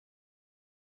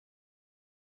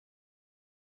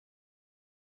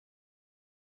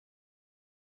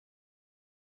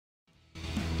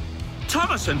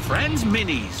Thomas and Friends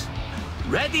Minis.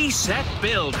 Ready, Set,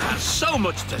 Build has so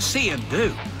much to see and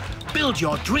do. Build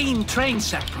your dream train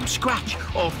set from scratch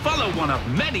or follow one of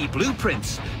many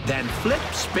blueprints. Then flip,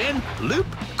 spin, loop,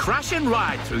 crash and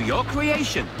ride through your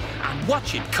creation and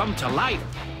watch it come to life.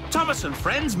 Thomas and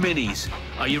Friends Minis.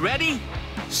 Are you ready?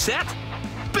 Set,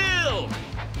 build!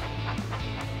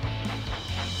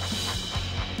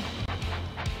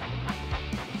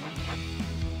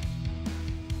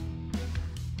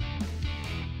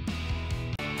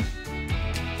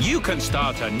 You can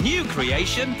start a new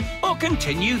creation or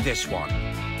continue this one.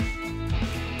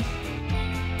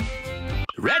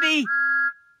 Ready?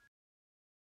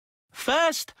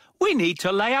 First, we need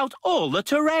to lay out all the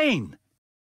terrain.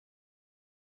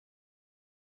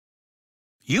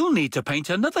 You'll need to paint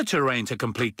another terrain to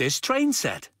complete this train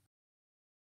set.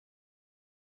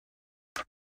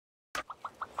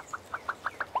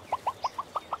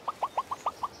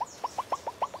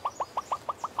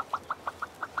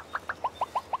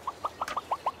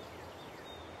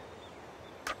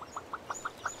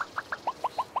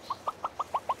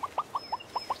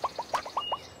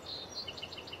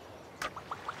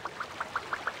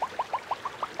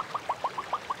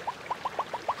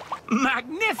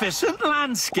 Magnificent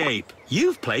landscape!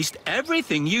 You've placed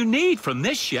everything you need from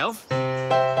this shelf.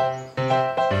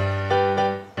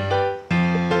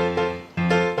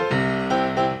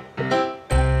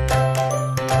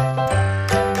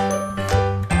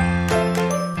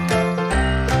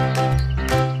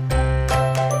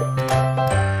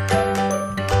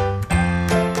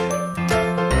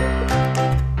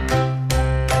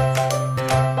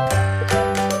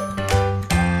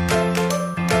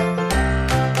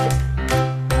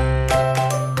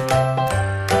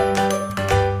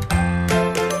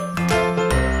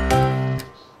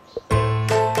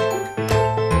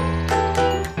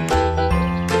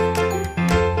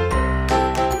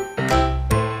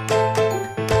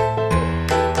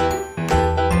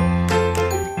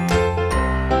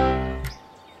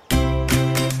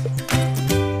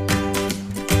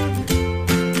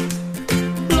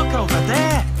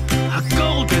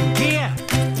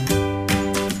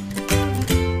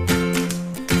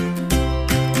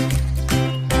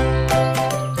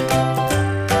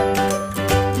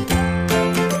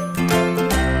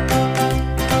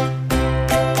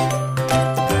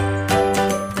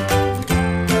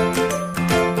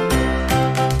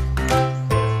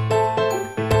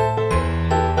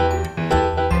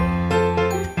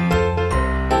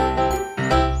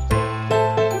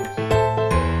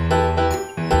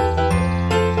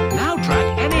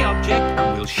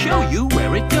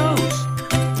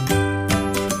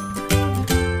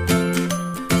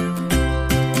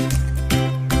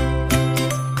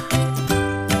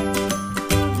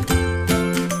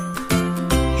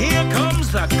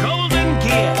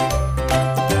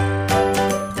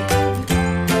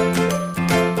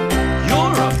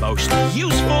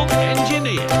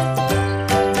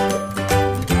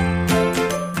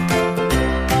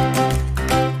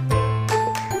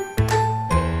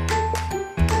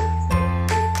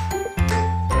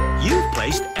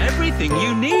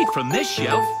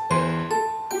 Shelf.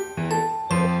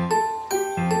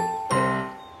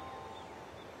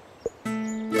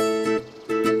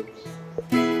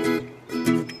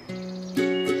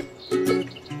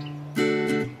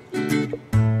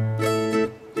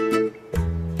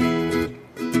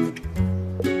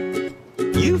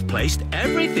 You've placed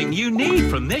everything you need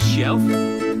from this shelf.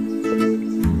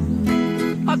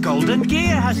 A golden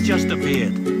gear has just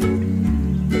appeared.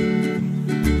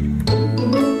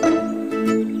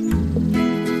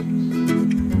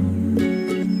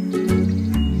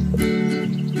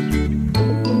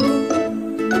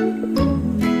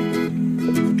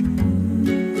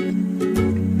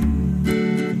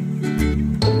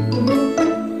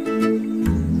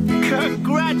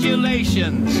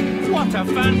 What a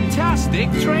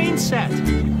fantastic train set!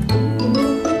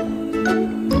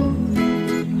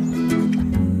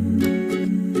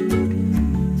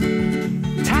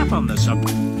 Tap on the sub.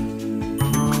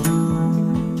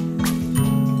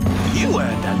 You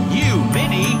earned a new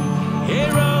mini,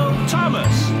 Hero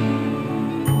Thomas.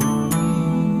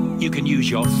 You can use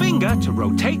your finger to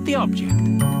rotate the object.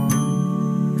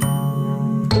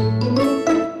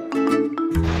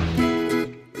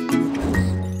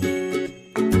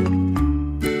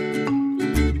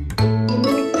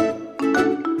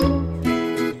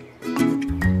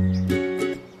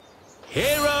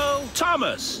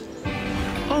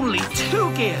 Only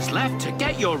 2 gears left to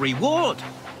get your reward.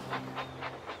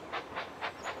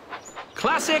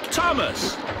 Classic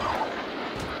Thomas.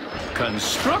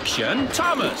 Construction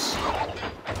Thomas.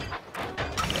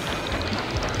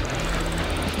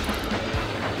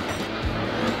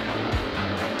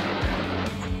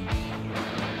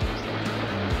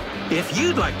 If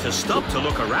you'd like to stop to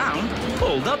look around,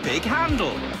 pull the big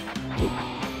handle.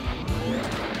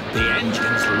 The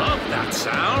engines love that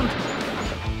sound.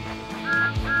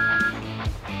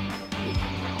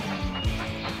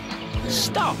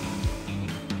 Stop.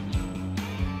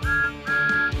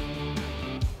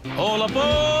 All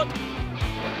aboard.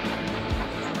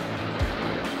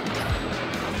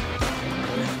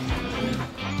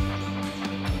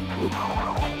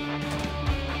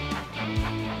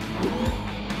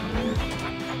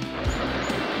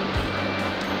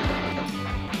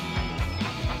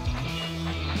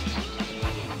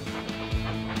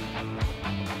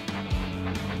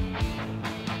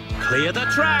 Clear the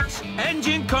tracks.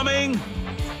 Engine coming.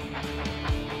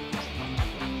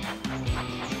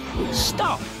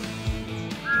 Stop.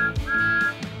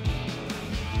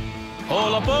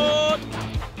 All aboard.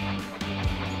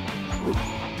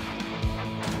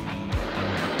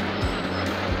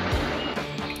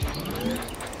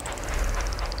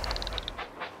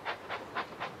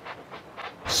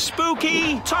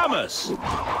 Spooky Thomas.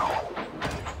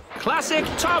 Classic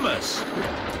Thomas.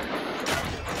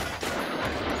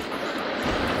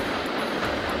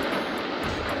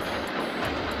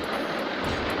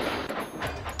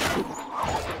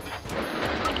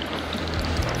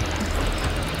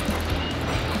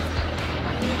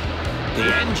 The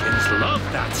engines love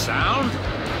that sound.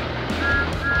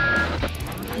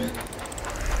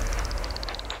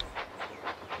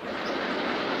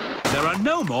 There are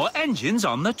no more engines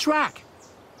on the track.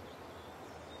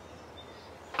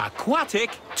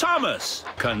 Aquatic Thomas.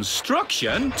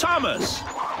 Construction Thomas.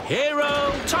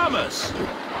 Hero Thomas.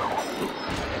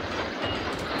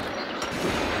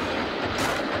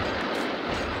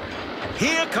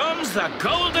 Here comes the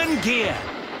golden gear.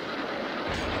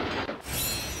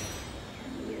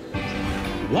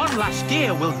 One last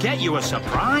gear will get you a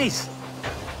surprise.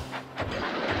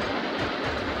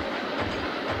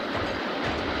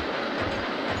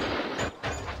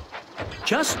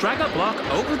 Just drag a block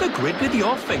over the grid with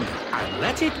your finger and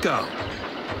let it go.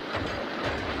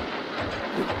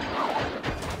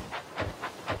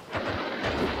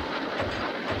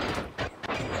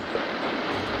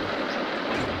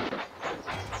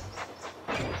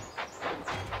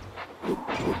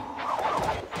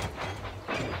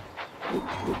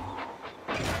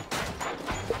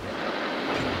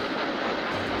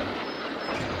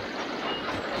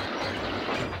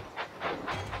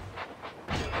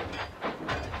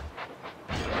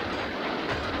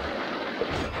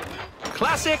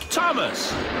 Classic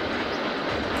Thomas.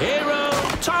 Hero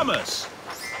Thomas.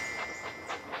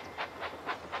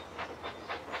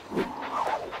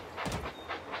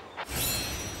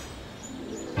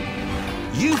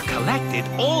 You've collected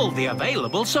all the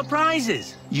available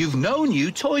surprises. You've no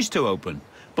new toys to open,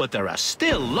 but there are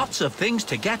still lots of things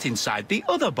to get inside the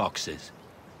other boxes.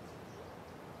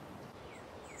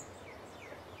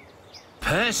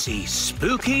 Percy's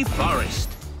Spooky Forest.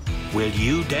 Will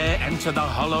you dare enter the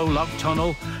hollow log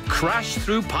tunnel, crash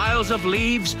through piles of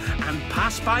leaves, and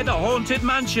pass by the haunted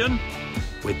mansion?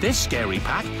 With this scary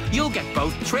pack, you'll get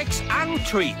both tricks and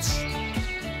treats.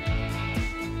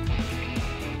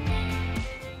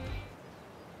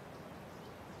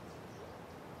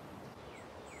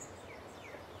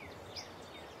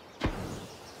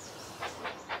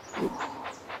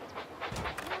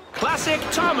 Classic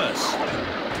Thomas.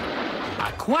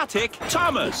 Aquatic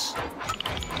Thomas.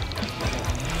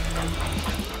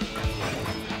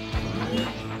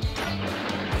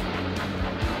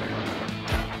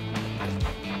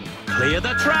 Clear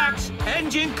the tracks.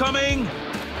 Engine coming.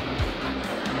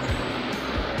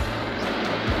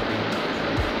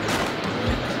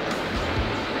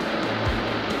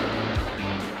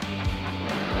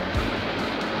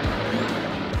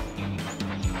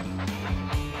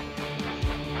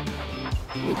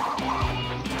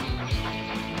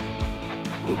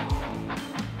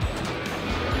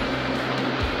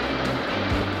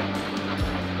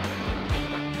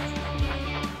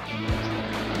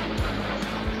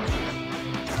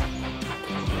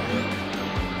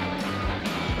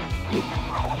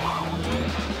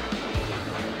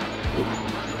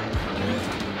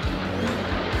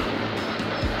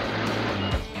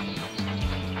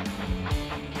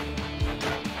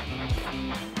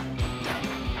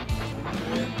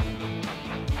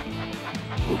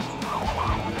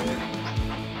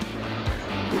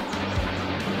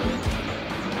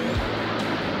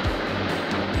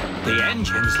 The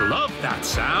engines love that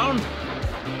sound.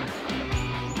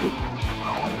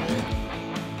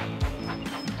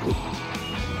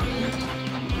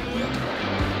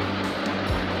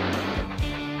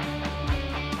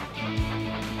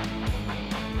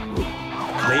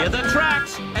 Clear the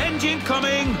tracks. Engine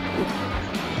coming.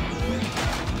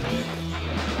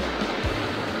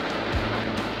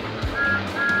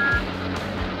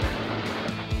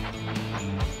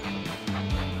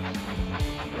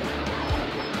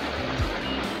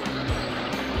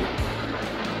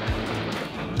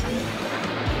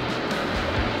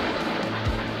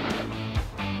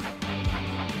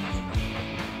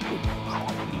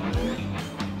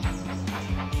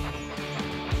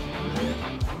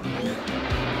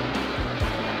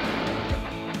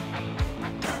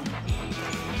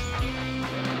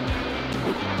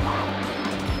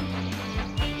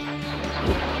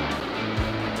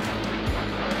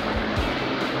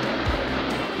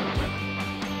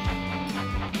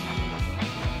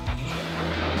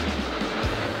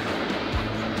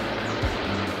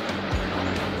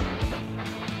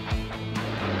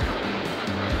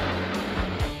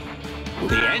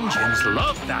 The engines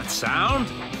love that sound.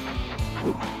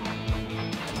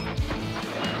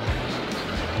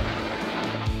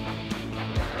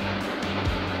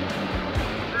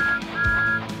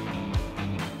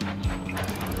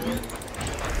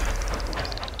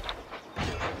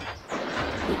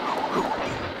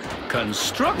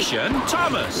 Construction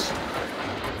Thomas.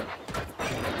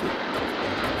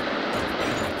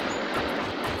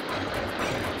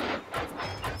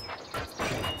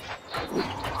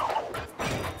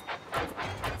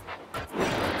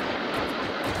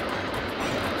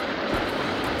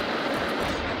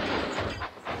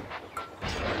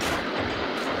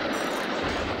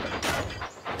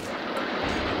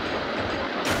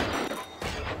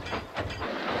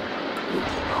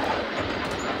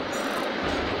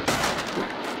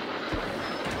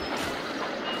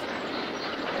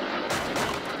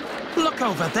 Look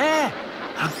over there!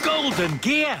 A golden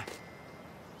gear!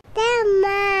 They're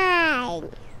mine!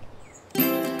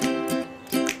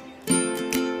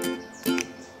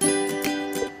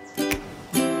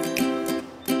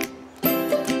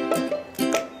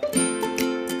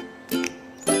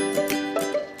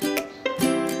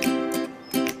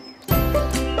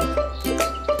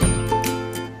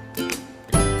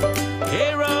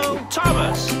 Hero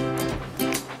Thomas.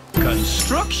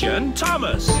 Construction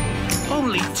Thomas.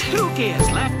 Only 2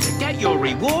 gears left to get your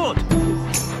reward.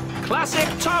 Classic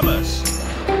Thomas.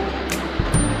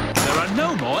 There are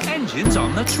no more engines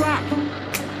on the track.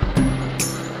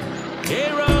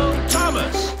 Hero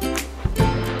Thomas.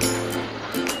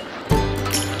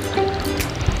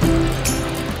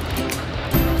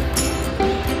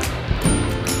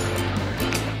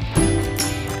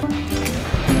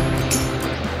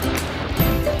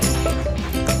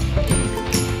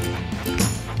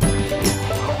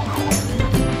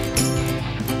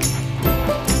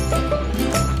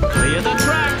 Clear the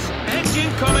tracks.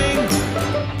 Engine coming.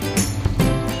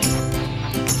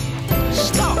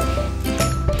 Stop.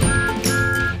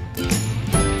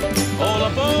 All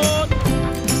aboard.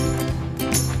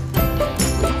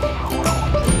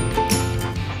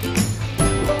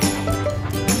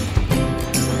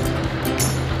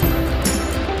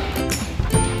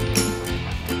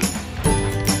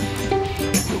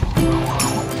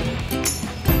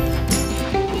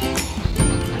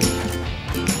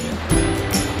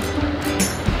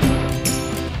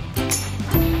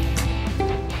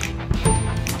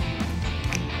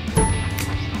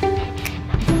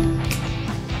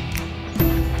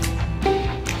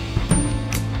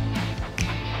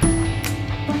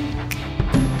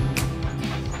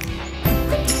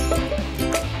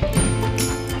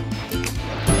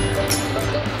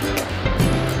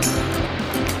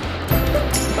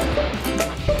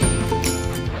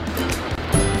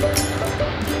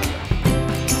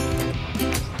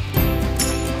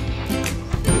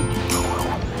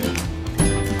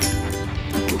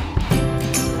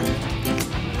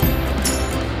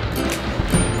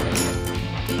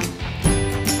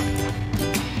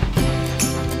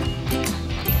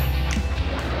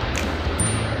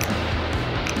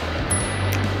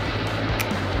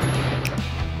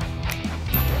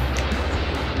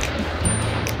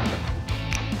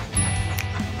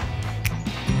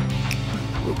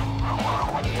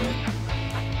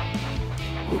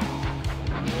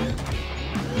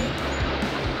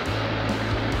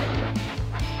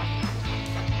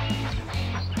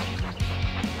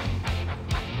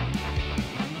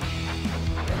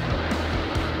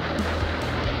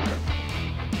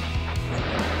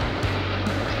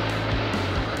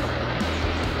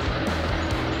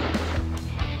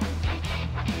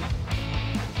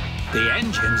 The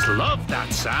engines love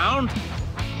that sound.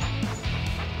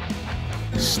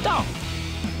 Stop.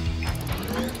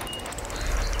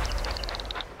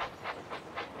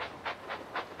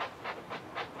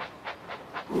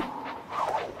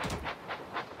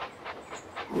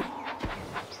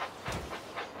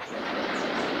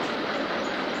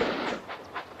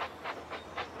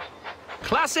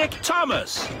 Classic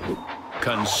Thomas.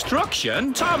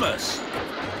 Construction Thomas.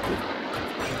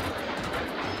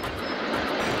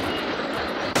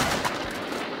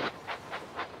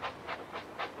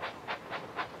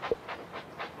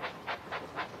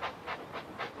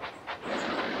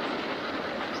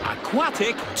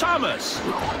 Aquatic Thomas.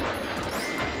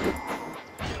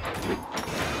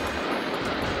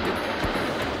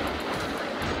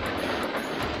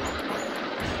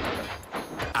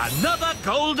 Another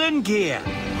golden gear.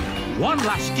 One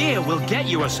last gear will get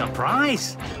you a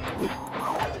surprise.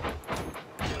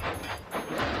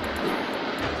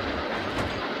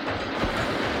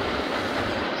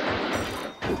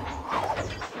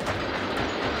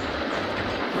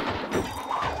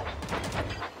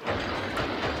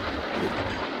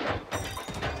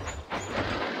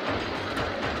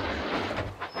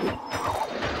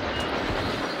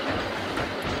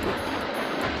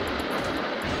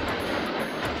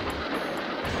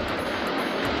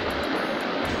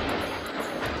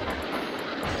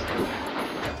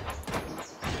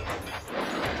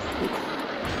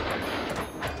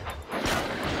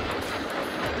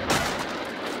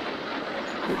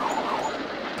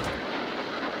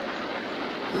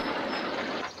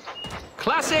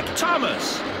 Classic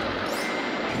Thomas.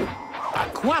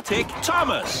 Aquatic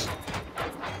Thomas.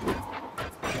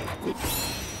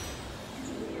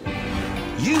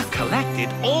 You've collected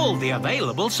all the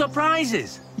available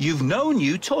surprises. You've no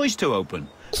new toys to open,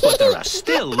 but there are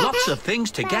still lots of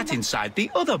things to get inside the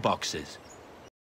other boxes.